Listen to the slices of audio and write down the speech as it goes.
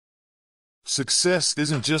Success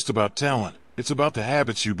isn't just about talent, it's about the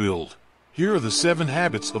habits you build. Here are the 7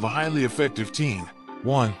 habits of a highly effective teen.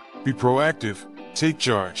 1. Be proactive. Take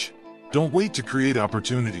charge. Don't wait to create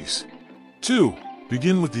opportunities. 2.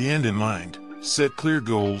 Begin with the end in mind. Set clear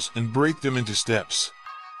goals and break them into steps.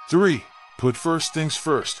 3. Put first things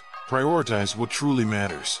first. Prioritize what truly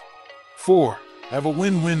matters. 4. Have a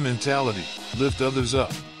win-win mentality. Lift others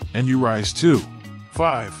up, and you rise too.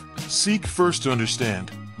 5. Seek first to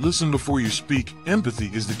understand. Listen before you speak. Empathy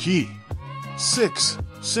is the key. 6.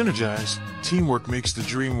 Synergize. Teamwork makes the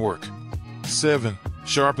dream work. 7.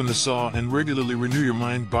 Sharpen the saw and regularly renew your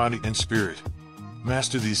mind, body, and spirit.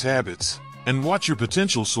 Master these habits, and watch your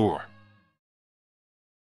potential soar.